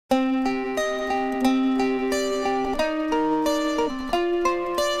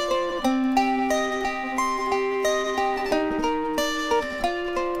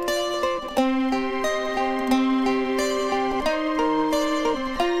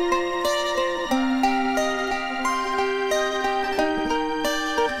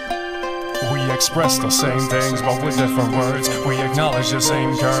express the same things but with different words. We acknowledge the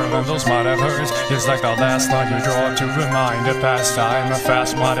same curve and those might have hurt. It's like the last line you draw to remind a past time. A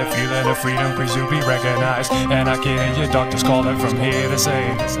fast-minded feeling of freedom, please to be recognized. And I can hear your doctors calling from here to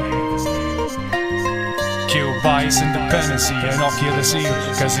say, kill bias, independency, and I'll kill the zeal,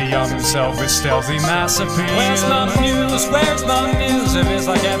 cause the young himself is stealthy mass appeal. Where's my muse? Where's my muse? If it's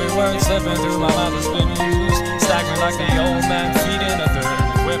like every word slipping through my mouth has been used, staggering like the old man feeding a third.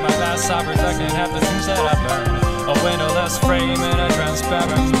 With my glass eye reflecting half the things that I've learned. A windowless frame in a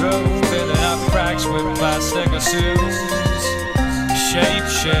transparent room, filling up cracks with plastic assumes. Shape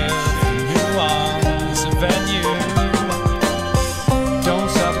shift, nuance, venue. Don't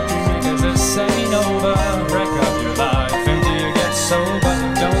stop dreaming cause this ain't over. Wreck up your life until you get sober.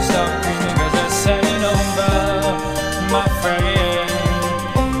 Don't stop dreaming cause this ain't over, my friend.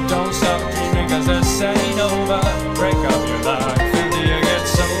 Don't stop dreaming cause this ain't over. Break up your life until you get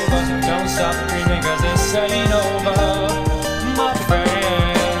sober. Don't stop dreaming cause this ain't over, my friend.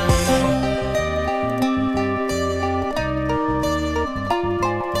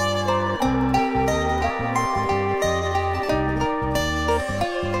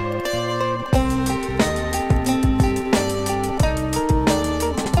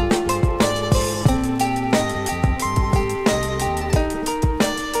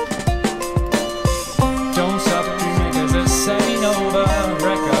 Ain't over,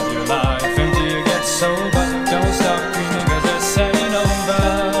 wreck up your life until you get sober. Don't stop dreaming cause this ain't over,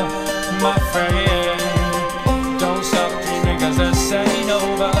 my friend. Don't stop dreaming cause this ain't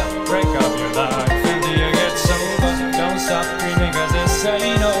over, break up your life.